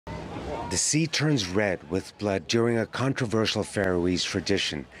The sea turns red with blood during a controversial Faroese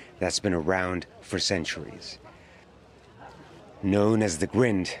tradition that's been around for centuries. Known as the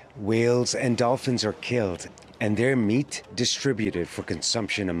grind, whales and dolphins are killed and their meat distributed for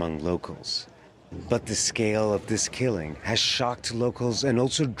consumption among locals. But the scale of this killing has shocked locals and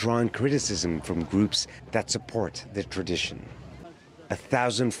also drawn criticism from groups that support the tradition.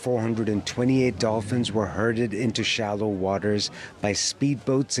 1,428 dolphins were herded into shallow waters by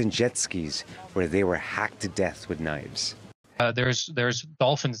speedboats and jet skis, where they were hacked to death with knives. There's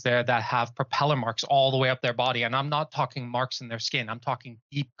dolphins there that have propeller marks all the way up their body, and I'm not talking marks in their skin. I'm talking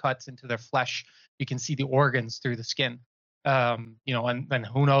deep cuts into their flesh. You can see the organs through the skin. And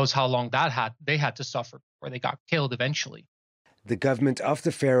who knows how long they had to suffer before they got killed eventually. The government of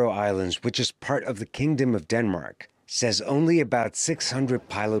the Faroe Islands, which is part of the Kingdom of Denmark, says only about 600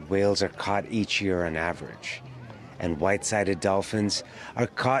 pilot whales are caught each year on average. And white-sided dolphins are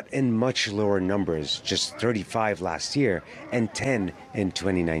caught in much lower numbers, just 35 last year and 10 in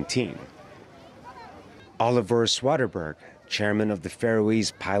 2019. Oliver Swaterberg, chairman of the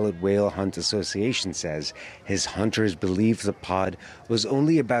Faroese Pilot Whale Hunt Association, says his hunters believe the pod was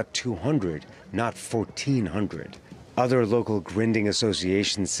only about 200, not 1,400. Other local grinding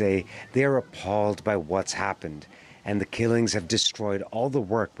associations say they are appalled by what's happened, and the killings have destroyed all the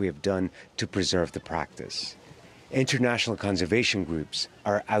work we have done to preserve the practice. International conservation groups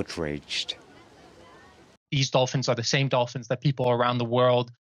are outraged. These dolphins are the same dolphins that people around the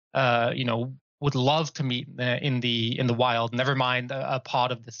world, would love to meet in the wild. Never mind a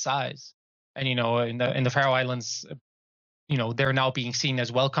pod of this size. And in the Faroe Islands, they're now being seen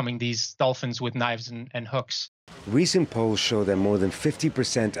as welcoming these dolphins with knives and hooks. Recent polls show that more than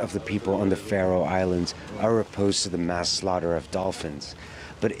 50% of the people on the Faroe Islands are opposed to the mass slaughter of dolphins,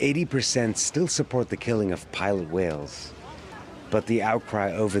 but 80% still support the killing of pilot whales. But the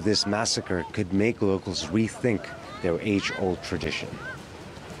outcry over this massacre could make locals rethink their age-old tradition.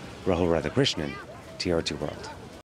 Rahul Radhakrishnan, TRT World.